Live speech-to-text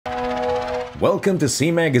Welcome to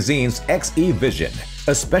C Magazine's xEVision,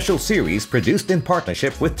 a special series produced in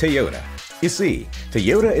partnership with Toyota. You see,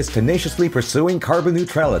 Toyota is tenaciously pursuing carbon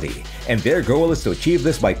neutrality, and their goal is to achieve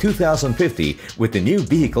this by 2050 with the new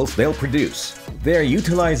vehicles they'll produce. They're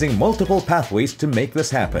utilizing multiple pathways to make this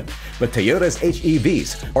happen, but Toyota's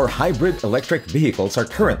HEVs, or hybrid electric vehicles, are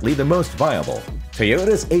currently the most viable.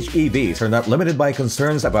 Toyota's HEVs are not limited by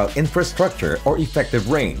concerns about infrastructure or effective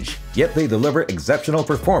range, yet they deliver exceptional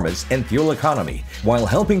performance and fuel economy while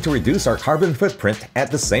helping to reduce our carbon footprint at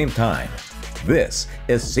the same time. This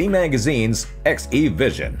is C Magazine's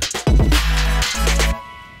xEVision.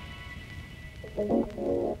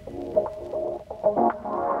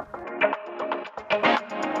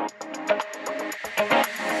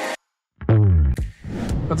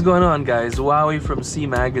 What's going on, guys? Wowie from C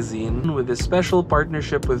Magazine with this special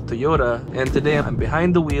partnership with Toyota, and today I'm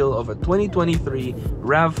behind the wheel of a 2023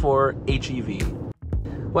 RAV4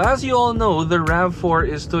 HEV. Well, as you all know, the RAV4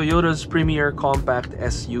 is Toyota's premier compact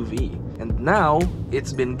SUV, and now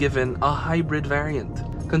it's been given a hybrid variant.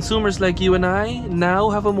 Consumers like you and I now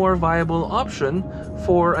have a more viable option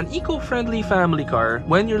for an eco-friendly family car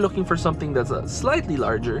when you're looking for something that's slightly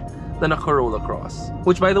larger than a Corolla Cross,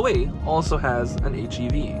 which, by the way, also has an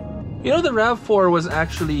HEV. You know, the RAV4 was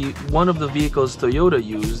actually one of the vehicles Toyota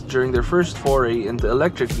used during their first foray into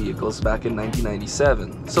electric vehicles back in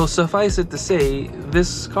 1997. So suffice it to say,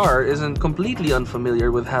 this car isn't completely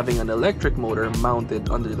unfamiliar with having an electric motor mounted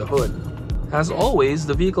under the hood. As always,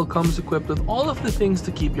 the vehicle comes equipped with all of the things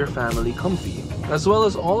to keep your family comfy, as well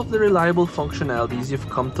as all of the reliable functionalities you've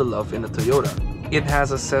come to love in a Toyota. It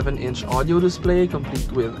has a 7-inch audio display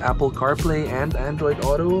complete with Apple CarPlay and Android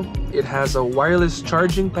Auto. It has a wireless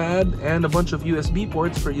charging pad and a bunch of USB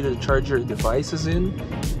ports for you to charge your devices in.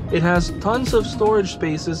 It has tons of storage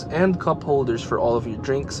spaces and cup holders for all of your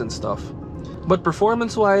drinks and stuff. But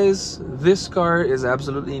performance-wise, this car is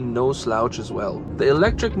absolutely no slouch as well. The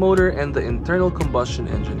electric motor and the internal combustion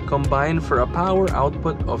engine combine for a power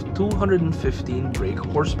output of 215 brake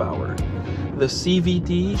horsepower. The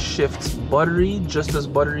CVT shifts buttery, just as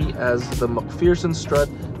buttery as the McPherson strut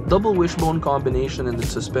double wishbone combination in the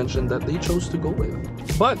suspension that they chose to go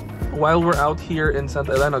with. But while we're out here in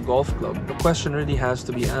Santa Elena Golf Club, the question really has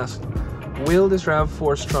to be asked, will this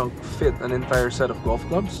RAV4's trunk fit an entire set of golf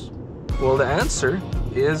clubs? Well, the answer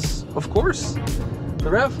is, of course.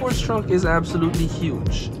 The RAV4's trunk is absolutely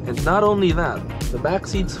huge, and not only that, the back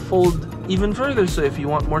seats fold even further, so if you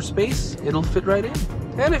want more space, it'll fit right in.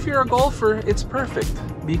 And if you're a golfer, it's perfect,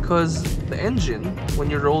 because the engine, when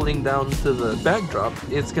you're rolling down to the backdrop,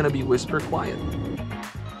 it's gonna be whisper quiet.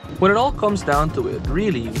 When it all comes down to it,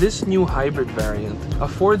 really, this new hybrid variant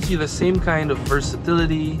affords you the same kind of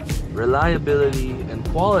versatility, reliability, and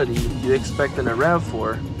quality you expect in a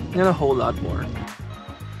RAV4, and a whole lot more.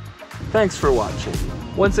 Thanks for watching.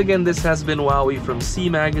 Once again, this has been Wowie from C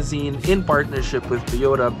Magazine in partnership with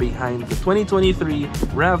Toyota behind the 2023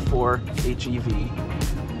 RAV4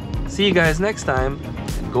 HEV. See you guys next time,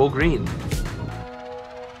 and go green!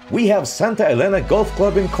 We have Santa Elena Golf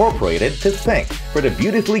Club Incorporated to thank for the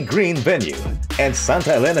beautifully green venue, and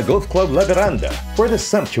Santa Elena Golf Club La Veranda for the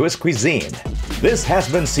sumptuous cuisine. This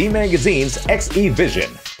has been C Magazine's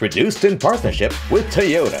xEVision, produced in partnership with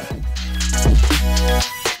Toyota.